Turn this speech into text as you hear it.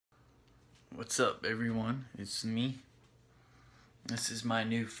What's up, everyone? It's me. This is my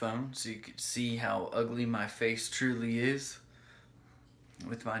new phone, so you can see how ugly my face truly is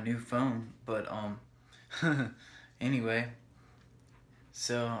with my new phone. But anyway,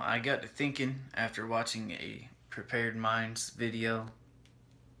 so I got to thinking after watching a Prepared Minds video,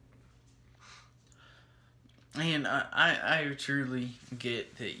 and I truly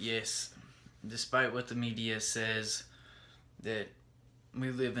get that. Yes, despite what the media says, that we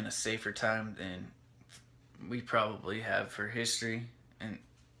live in a safer time than we probably have for history and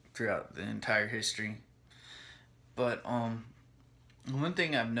throughout the entire history. But one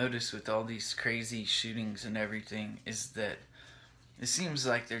thing I've noticed with all these crazy shootings and everything is that it seems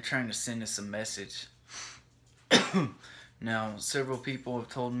like they're trying to send us a message. Now, several people have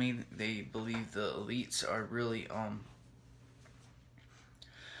told me they believe the elites are really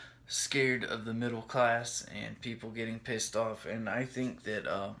scared of the middle class and people getting pissed off, and I think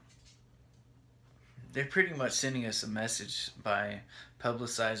that they're pretty much sending us a message by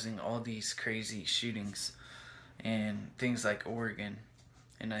publicizing all these crazy shootings and things like Oregon.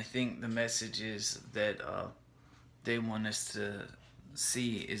 And I think the message is that they want us to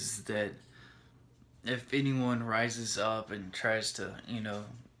see is that if anyone rises up and tries to,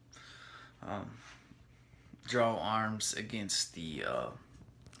 draw arms against the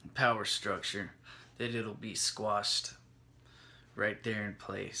power structure, that it'll be squashed right there in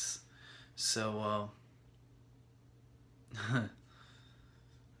place. So,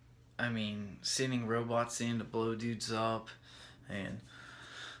 I mean, sending robots in to blow dudes up, and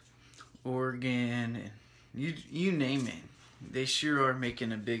Oregon, and you name it, they sure are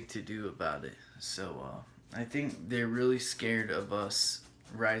making a big to-do about it. So, I think they're really scared of us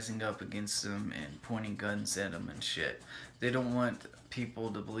rising up against them and pointing guns at them and shit. They don't want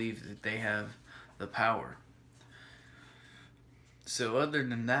people to believe that they have the power. So other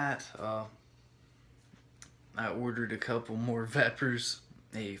than that, I ordered a couple more Veprs,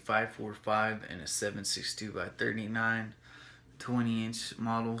 a 545 and a 762 by 39, 20-inch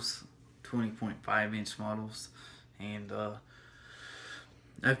models, 20.5-inch models, and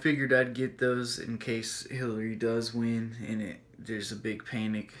I figured I'd get those in case Hillary does win and there's a big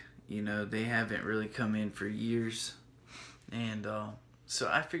panic. You know, they haven't really come in for years, and so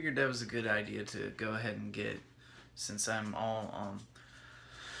I figured that was a good idea to go ahead and get, since I'm all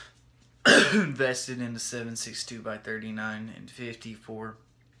invested in the 762 by 39 and 54.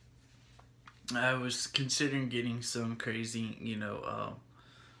 I was considering getting some crazy,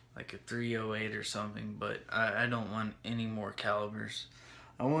 like a 308 or something, but I don't want any more calibers.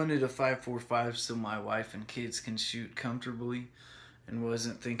 I wanted a 545 so my wife and kids can shoot comfortably, and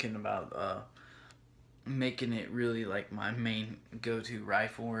wasn't thinking about making it really like my main go-to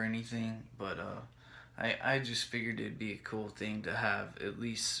rifle or anything, but I just figured it'd be a cool thing to have, at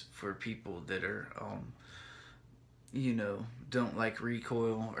least for people that are don't like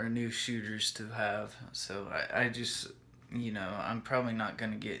recoil or new shooters to have. So I just, I'm probably not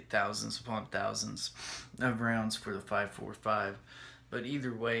gonna get thousands upon thousands of rounds for the 545, but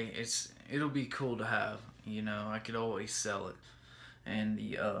either way, it'll be cool to have. I could always sell it, and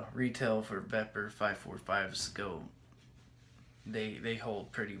the retail for Vepr 545s they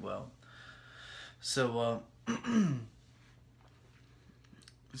hold pretty well. So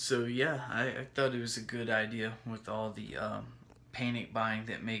so yeah, I thought it was a good idea with all the panic buying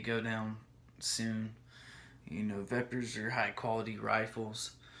that may go down soon. Veprs are high quality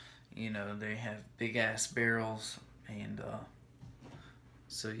rifles. They have big ass barrels, and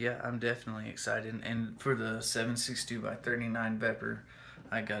so yeah, I'm definitely excited. And for the 762 by 39 Vepr,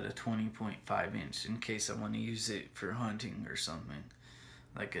 I got a 20.5-inch in case I want to use it for hunting or something,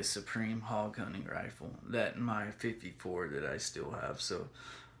 like a Supreme hog hunting rifle. That and my 54 that I still have. So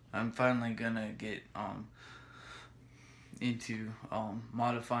I'm finally gonna get into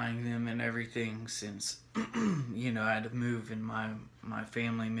modifying them and everything, since I had to move and my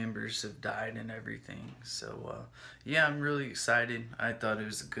family members have died and everything. So yeah, I'm really excited. I thought it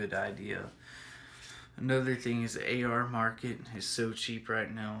was a good idea. Another thing is the AR market is so cheap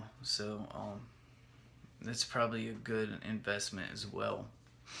right now, so that's probably a good investment as well.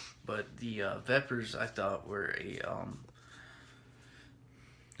 But the Veprs, I thought, were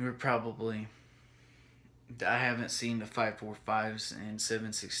probably, I haven't seen the 545s and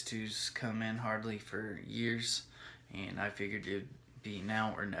 762s come in hardly for years, and I figured it'd be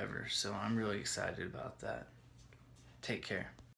now or never. So I'm really excited about that. Take care.